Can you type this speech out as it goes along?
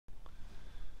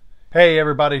Hey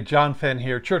everybody, John Fenn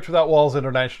here, Church Without Walls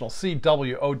International,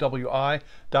 CWOWI.org.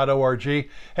 Hey,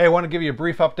 I want to give you a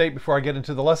brief update before I get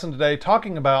into the lesson today,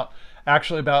 talking about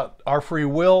our free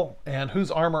will and whose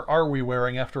armor are we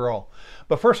wearing after all.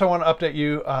 But first I want to update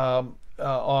you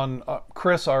on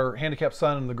Chris, our handicapped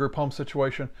son, and the group home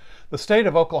situation. The state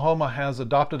of Oklahoma has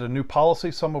adopted a new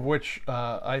policy, some of which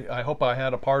I hope I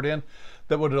had a part in,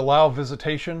 that would allow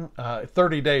visitation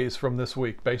 30 days from this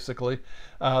week, basically.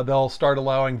 They'll start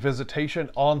allowing visitation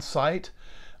on site,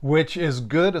 which is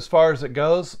good as far as it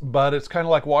goes, but it's kind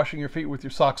of like washing your feet with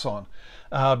your socks on.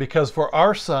 Because for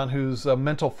our son, who's a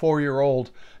mental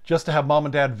 4-year-old, just to have mom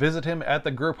and dad visit him at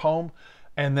the group home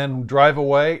and then drive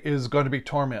away is going to be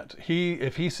torment.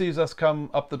 If he sees us come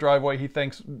up the driveway, he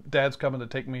thinks dad's coming to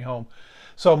take me home.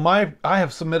 So I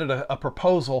have submitted a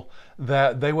proposal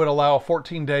that they would allow a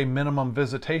 14-day minimum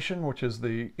visitation, which is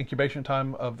the incubation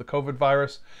time of the COVID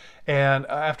virus. And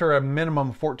after a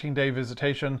minimum 14-day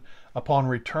visitation, upon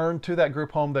return to that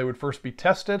group home, they would first be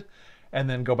tested and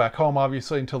then go back home,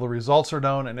 obviously, until the results are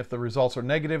known. And if the results are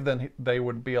negative, then they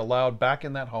would be allowed back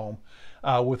in that home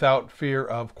without fear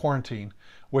of quarantine,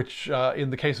 which in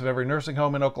the case of every nursing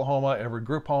home in Oklahoma, every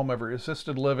group home, every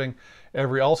assisted living,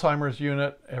 every Alzheimer's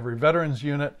unit, every veterans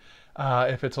unit,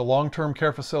 if it's a long-term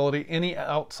care facility, any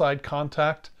outside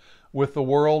contact with the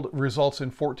world results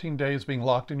in 14 days being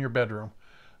locked in your bedroom.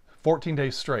 14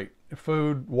 days straight.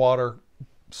 Food, water,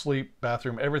 sleep,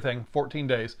 bathroom, everything, 14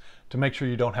 days to make sure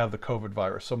you don't have the COVID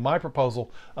virus. So my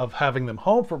proposal of having them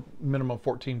home for minimum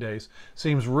 14 days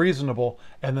seems reasonable,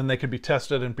 and then they could be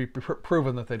tested and be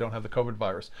proven that they don't have the COVID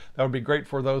virus. That would be great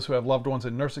for those who have loved ones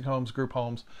in nursing homes, group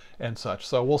homes, and such.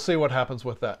 So we'll see what happens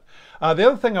with that. The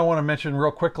other thing I want to mention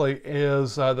real quickly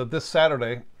is that this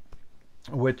Saturday,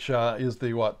 which is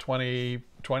the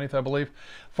 20th, I believe,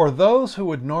 for those who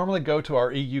would normally go to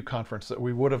our EU conference that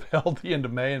we would have held the end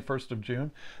of May and 1st of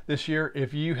June this year,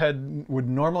 if you would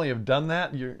normally have done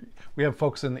that, we have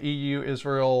folks in the EU,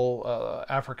 Israel,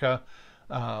 Africa,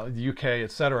 the UK,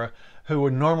 etc., who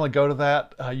would normally go to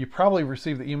that. You probably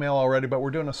received the email already, but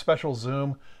we're doing a special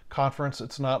Zoom conference.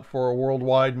 It's not for a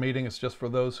worldwide meeting. It's just for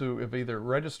those who have either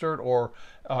registered or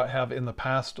have in the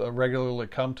past regularly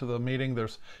come to the meeting.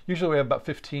 Usually we have about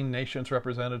 15 nations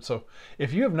represented. So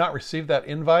if you have not received that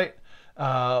invite,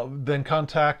 then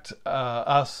contact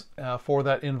us for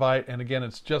that invite. And again,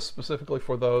 it's just specifically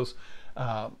for those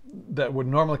that would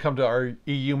normally come to our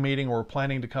EU meeting or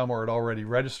planning to come or had already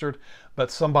registered,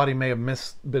 but somebody may have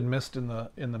been missed in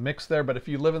the mix there. But if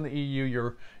you live in the EU,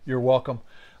 you're welcome,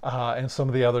 and some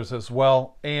of the others as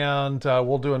well. And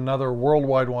we'll do another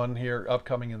worldwide one here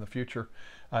upcoming in the future.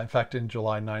 In fact, in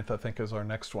July 9th, I think, is our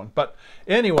next one. But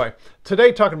anyway,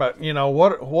 today talking about,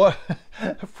 what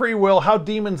free will, how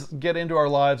demons get into our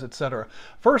lives, etc.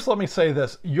 First, let me say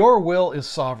this. Your will is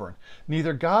sovereign.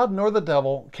 Neither God nor the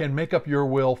devil can make up your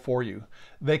will for you.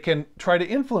 They can try to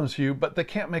influence you, but they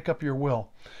can't make up your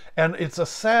will. And it's a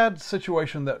sad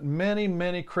situation that many,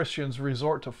 many Christians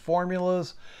resort to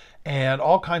formulas and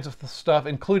all kinds of stuff,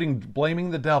 including blaming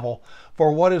the devil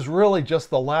for what is really just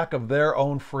the lack of their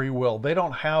own free will. They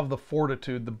don't have the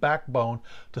fortitude, the backbone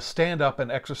to stand up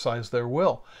and exercise their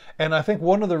will. And I think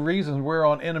one of the reasons we're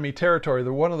on enemy territory,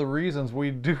 one of the reasons we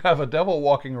do have a devil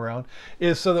walking around,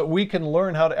 is so that we can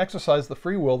learn how to exercise the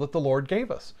free will that the Lord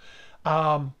gave us.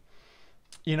 How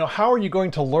are you going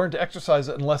to learn to exercise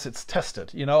it unless it's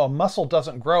tested? A muscle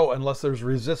doesn't grow unless there's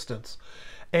resistance.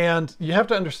 And you have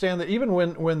to understand that even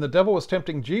when the devil was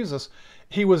tempting Jesus,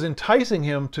 he was enticing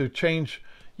him to change,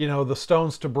 the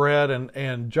stones to bread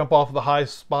and jump off the high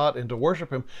spot and to worship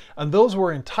him. And those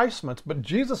were enticements, but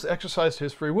Jesus exercised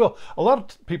his free will. A lot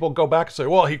of people go back and say,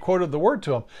 well, he quoted the word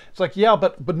to him. It's like, yeah,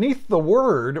 but beneath the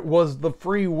word was the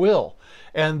free will.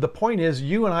 And the point is,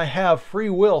 you and I have free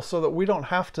will so that we don't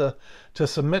have to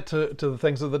submit to the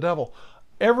things of the devil.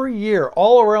 Every year,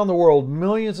 all around the world,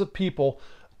 millions of people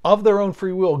of their own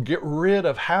free will get rid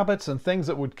of habits and things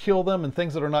that would kill them and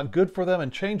things that are not good for them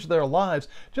and change their lives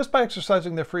just by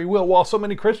exercising their free will. While so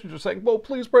many Christians are saying, well,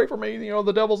 please pray for me,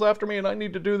 the devil's after me and I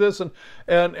need to do this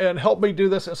and help me do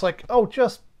this. It's like, oh,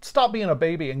 just stop being a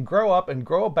baby and grow up and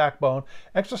grow a backbone,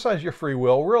 exercise your free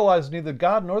will, realize neither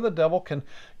God nor the devil can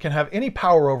have any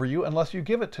power over you unless you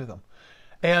give it to them.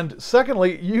 And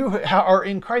secondly, you are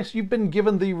in Christ. You've been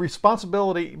given the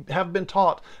responsibility, have been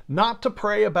taught not to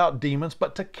pray about demons,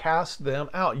 but to cast them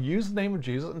out. Use the name of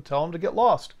Jesus and tell them to get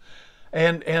lost.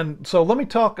 And so let me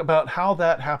talk about how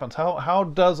that happens. How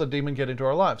does a demon get into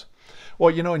our lives?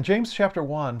 Well, in James chapter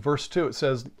 1, verse 2, it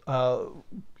says,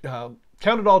 count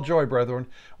it all joy, brethren,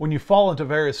 when you fall into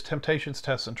various temptations,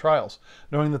 tests, and trials,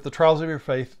 knowing that the trials of your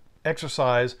faith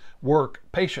exercise, work,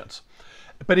 patience.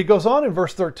 But he goes on in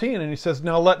verse 13 and he says,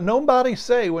 now let nobody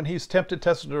say when he's tempted,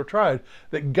 tested, or tried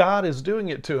that God is doing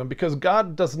it to him, because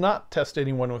God does not test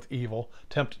anyone with evil,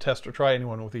 tempt, test, or try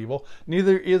anyone with evil.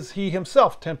 Neither is he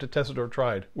himself tempted, tested, or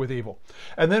tried with evil.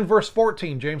 And then verse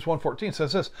 14, James 1:14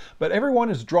 says this, but everyone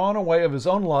is drawn away of his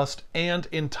own lust and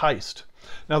enticed.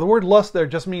 Now the word lust there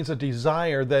just means a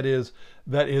desire that is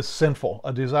sinful,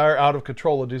 a desire out of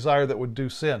control, a desire that would do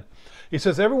sin. He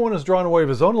says everyone is drawn away of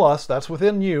his own lust, that's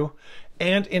within you,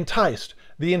 and enticed.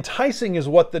 The enticing is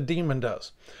what the demon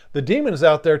does. The demon is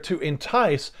out there to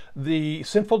entice the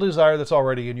sinful desire that's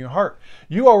already in your heart.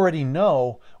 You already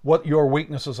know what your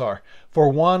weaknesses are. For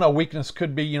one, a weakness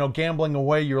could be, gambling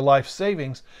away your life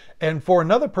savings. And for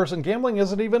another person, gambling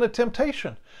isn't even a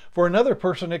temptation. For another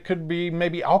person, it could be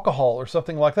maybe alcohol or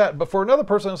something like that. But for another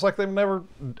person, it's like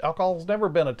alcohol's never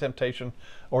been a temptation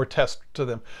or test to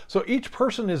them. So each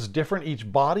person is different.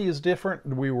 Each body is different.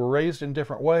 We were raised in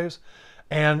different ways.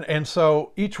 And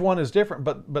so each one is different,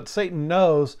 but Satan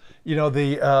knows,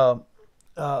 the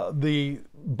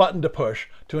button to push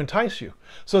to entice you.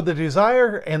 So the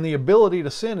desire and the ability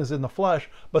to sin is in the flesh,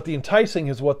 but the enticing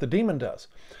is what the demon does.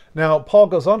 Now, Paul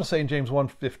goes on to say in James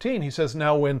 1:15, he says,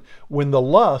 now when the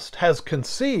lust has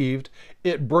conceived,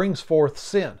 it brings forth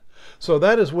sin. So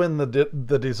that is when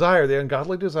the desire, the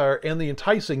ungodly desire, and the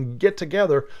enticing get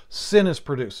together, sin is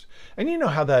produced. And you know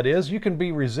how that is. You can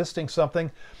be resisting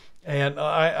something. And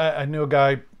I knew a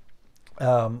guy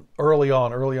early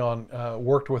on,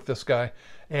 worked with this guy,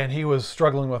 and he was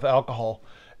struggling with alcohol.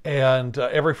 And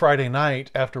every Friday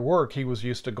night after work, he was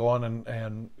used to going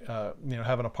and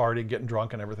having a party, getting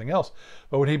drunk, and everything else.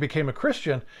 But when he became a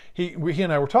Christian, he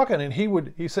and I were talking, and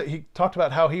he talked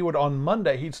about how he would on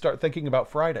Monday he'd start thinking about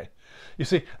Friday. You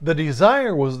see, the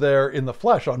desire was there in the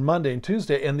flesh on Monday and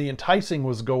Tuesday, and the enticing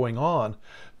was going on,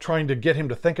 trying to get him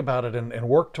to think about it and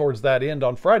work towards that end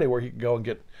on Friday, where he could go and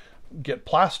get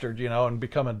plastered, and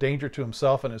become a danger to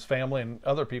himself and his family and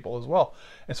other people as well.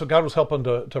 And so God was helping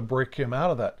to break him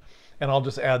out of that. And I'll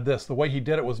just add this, the way he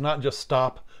did it was not just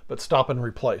stop, but stop and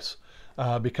replace.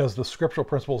 Because the scriptural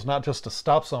principle is not just to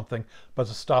stop something, but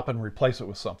to stop and replace it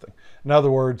with something. In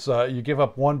other words, you give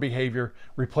up one behavior,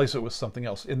 replace it with something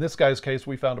else. In this guy's case,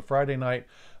 we found a Friday night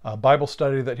Bible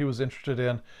study that he was interested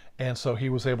in, and so he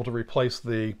was able to replace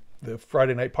the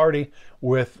Friday night party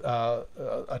with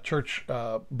a church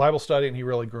Bible study, and he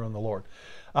really grew in the Lord.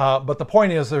 But the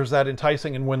point is, there's that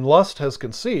enticing, and when lust has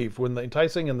conceived, when the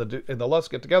enticing and the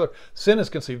lust get together, sin is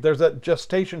conceived. There's that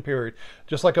gestation period,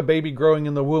 just like a baby growing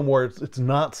in the womb, where it's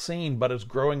not seen, but it's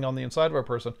growing on the inside of a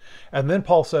person. And then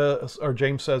Paul says, or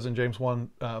James says in James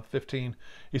 1:15,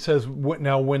 he says,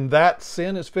 now when that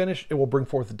sin is finished, it will bring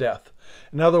forth death.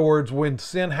 In other words, when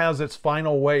sin has its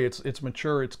final way, its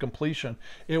mature, its completion,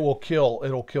 it will kill.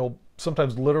 It'll kill.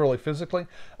 Sometimes literally physically,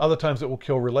 other times it will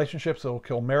kill relationships, it'll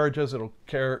kill marriages, it'll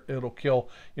kill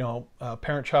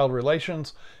parent-child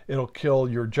relations, it'll kill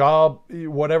your job,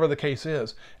 whatever the case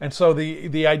is. And so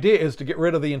the idea is to get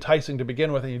rid of the enticing to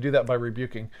begin with, and you do that by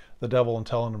rebuking the devil and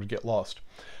telling him to get lost.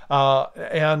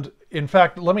 And in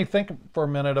fact, let me think for a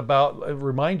minute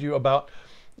remind you about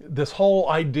this whole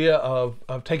idea of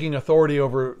taking authority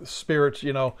over spirits.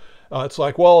 It's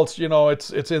like, well,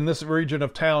 it's in this region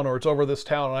of town, or it's over this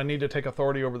town, and I need to take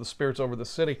authority over the spirits over the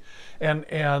city. And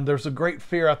there's a great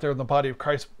fear out there in the body of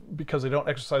Christ because they don't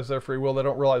exercise their free will. They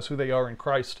don't realize who they are in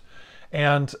Christ.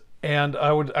 And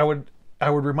I would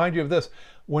remind you of this.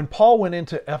 When Paul went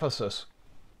into Ephesus,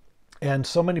 and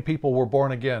so many people were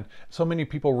born again, so many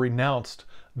people renounced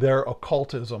their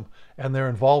occultism and their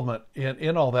involvement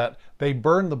in all that. They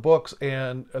burned the books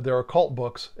and their occult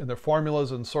books and their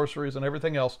formulas and sorceries and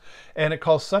everything else. And it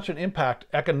caused such an impact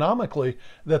economically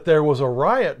that there was a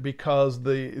riot because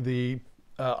the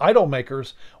idol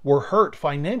makers were hurt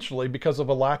financially because of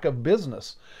a lack of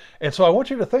business. And so I want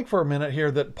you to think for a minute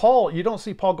here that Paul, you don't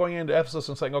see Paul going into Ephesus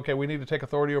and saying, okay, we need to take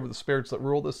authority over the spirits that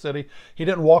rule this city. He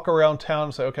didn't walk around town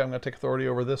and say, okay, I'm going to take authority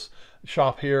over this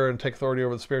shop here and take authority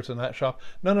over the spirits in that shop.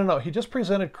 No. He just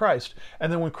presented Christ.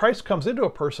 And then when Christ comes into a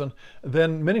person,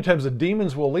 then many times the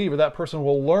demons will leave, or that person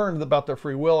will learn about their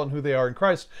free will and who they are in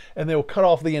Christ, and they will cut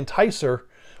off the enticer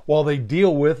while they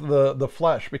deal with the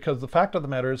flesh, because the fact of the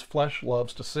matter is flesh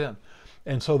loves to sin.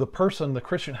 And so the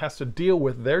Christian, has to deal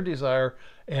with their desire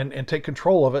and take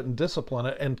control of it and discipline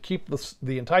it and keep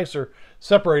the enticer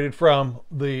separated from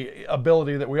the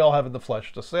ability that we all have in the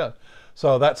flesh to sin.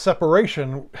 So that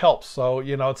separation helps. So,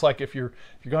 it's like if you're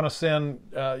going to sin,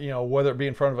 whether it be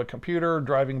in front of a computer,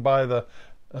 driving by the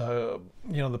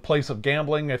the place of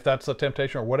gambling, if that's a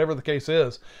temptation or whatever the case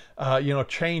is,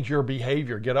 change your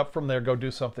behavior, get up from there, go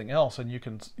do something else. And you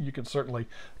can certainly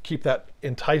keep that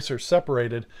enticer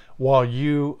separated while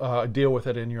you deal with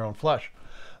it in your own flesh.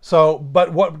 So,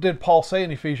 but what did Paul say in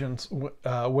Ephesians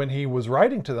when he was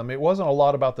writing to them? It wasn't a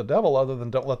lot about the devil other than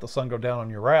don't let the sun go down on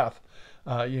your wrath.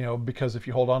 Because if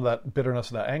you hold on to that bitterness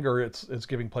and that anger, it's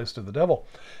giving place to the devil.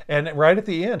 And right at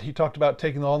the end, he talked about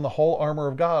taking on the whole armor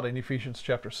of God in Ephesians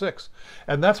chapter 6.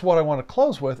 And that's what I want to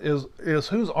close with is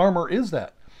whose armor is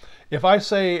that? If I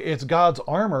say it's God's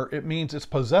armor, it means it's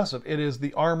possessive. It is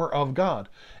the armor of God.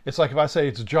 It's like if I say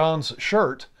it's John's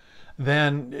shirt,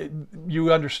 then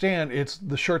you understand it's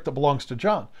the shirt that belongs to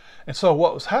John. And so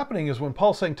what was happening is when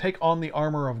Paul's saying take on the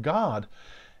armor of God,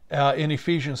 in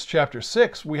Ephesians chapter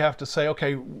 6, we have to say,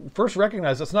 okay, first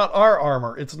recognize it's not our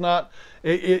armor. It's not,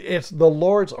 it's the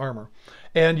Lord's armor.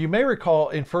 And you may recall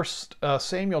in 1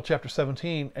 Samuel chapter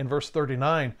 17 and verse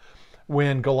 39,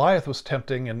 when Goliath was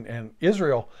tempting and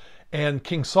Israel, and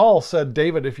King Saul said,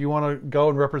 David, if you want to go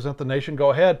and represent the nation,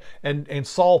 go ahead. And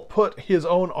Saul put his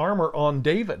own armor on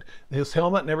David, his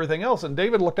helmet and everything else. And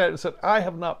David looked at it and said, I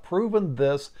have not proven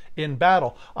this in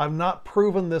battle. I've not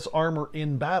proven this armor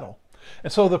in battle.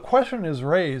 And so the question is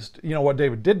raised, what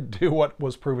David did do, what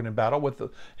was proven in battle with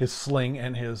his sling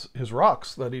and his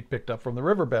rocks that he picked up from the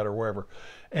riverbed or wherever.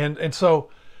 And so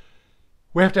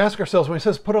we have to ask ourselves, when he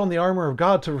says put on the armor of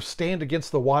God to stand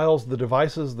against the wiles, the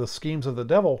devices, the schemes of the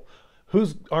devil,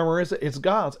 whose armor is it? It's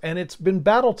God's, and it's been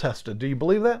battle tested. Do you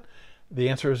believe that? The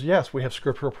answer is yes, we have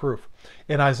scriptural proof.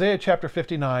 In Isaiah chapter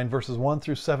 59, verses 1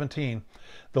 through 17,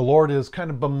 the Lord is kind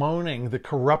of bemoaning the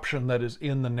corruption that is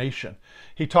in the nation.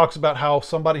 He talks about how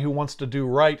somebody who wants to do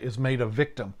right is made a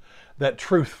victim, that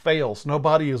truth fails.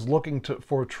 Nobody is looking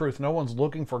for truth. No one's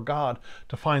looking for God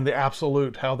to find the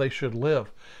absolute, how they should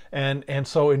live. And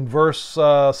so in verse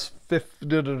 16,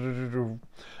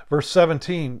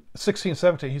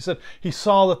 17, he said, he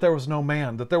saw that there was no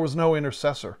man, that there was no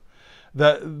intercessor.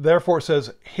 That therefore it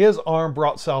says his arm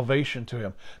brought salvation to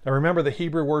him. Now remember, the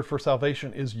Hebrew word for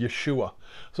salvation is Yeshua.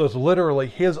 So it's literally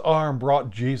his arm brought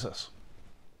Jesus.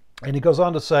 And he goes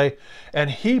on to say, and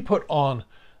he put on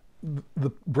the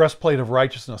breastplate of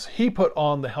righteousness. He put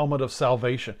on the helmet of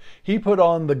salvation. He put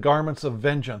on the garments of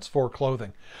vengeance for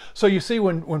clothing. So you see,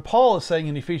 when Paul is saying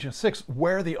in Ephesians 6,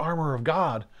 wear the armor of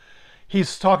God,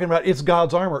 he's talking about it's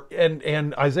God's armor.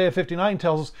 And Isaiah 59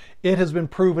 tells us it has been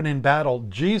proven in battle.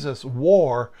 Jesus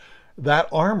wore that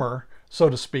armor, so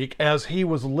to speak, as he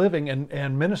was living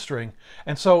and ministering.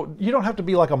 And so you don't have to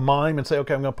be like a mime and say,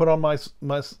 okay, I'm going to put on my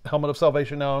helmet of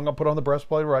salvation now. I'm going to put on the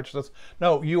breastplate of righteousness.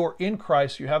 No, you are in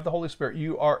Christ. You have the Holy Spirit.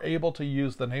 You are able to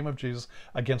use the name of Jesus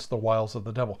against the wiles of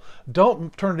the devil.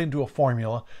 Don't turn it into a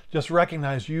formula. Just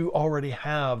recognize you already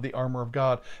have the armor of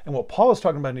God. And what Paul is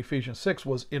talking about in Ephesians 6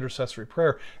 was intercessory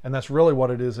prayer. And that's really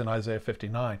what it is in Isaiah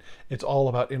 59. It's all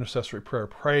about intercessory prayer,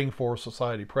 praying for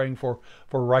society, praying for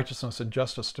righteousness and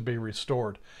justice to be restored.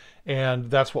 And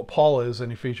that's what Paul is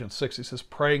in Ephesians 6. He says,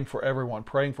 praying for everyone,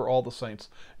 praying for all the saints.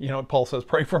 Paul says,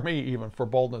 pray for me, even for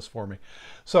boldness for me.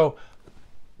 So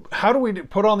how do we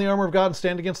put on the armor of God and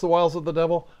stand against the wiles of the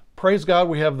devil? Praise God,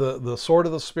 we have the sword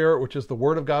of the Spirit, which is the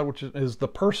word of God, which is the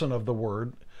person of the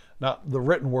word, not the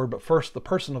written word, but first the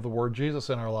person of the word,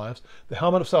 Jesus, in our lives. The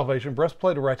helmet of salvation,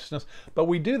 breastplate of righteousness. But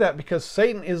we do that because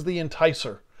Satan is the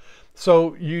enticer.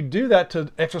 So you do that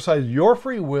to exercise your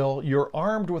free will. You're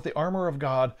armed with the armor of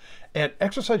God, and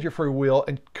exercise your free will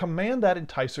and command that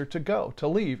enticer to go, to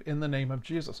leave in the name of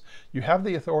Jesus. You have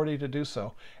the authority to do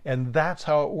so, and that's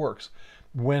how it works.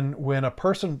 When a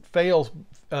person fails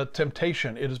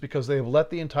temptation, it is because they have let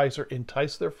the enticer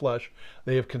entice their flesh.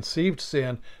 They have conceived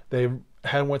sin. They've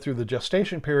went through the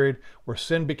gestation period where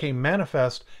sin became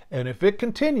manifest, and if it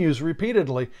continues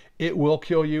repeatedly, it will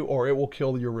kill you, or it will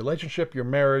kill your relationship, your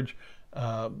marriage,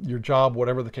 your job,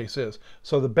 whatever the case is.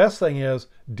 So the best thing is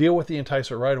deal with the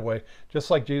enticer right away, just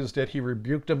like Jesus did. He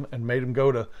rebuked him and made him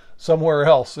go to somewhere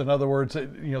else. In other words,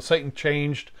 Satan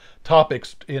changed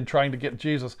topics in trying to get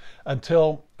Jesus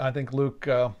until, I think Luke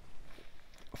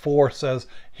 4 says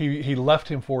he left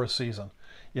him for a season.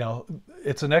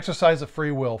 It's an exercise of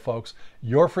free will, folks.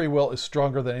 Your free will is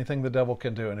stronger than anything the devil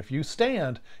can do. And if you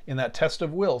stand in that test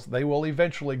of wills, they will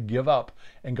eventually give up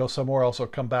and go somewhere else or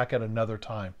come back at another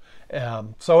time.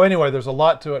 So anyway, there's a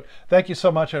lot to it. Thank you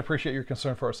so much. I appreciate your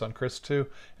concern for our son Chris too,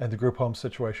 and the group home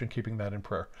situation, keeping that in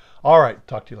prayer. All right.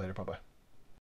 Talk to you later. Bye-bye.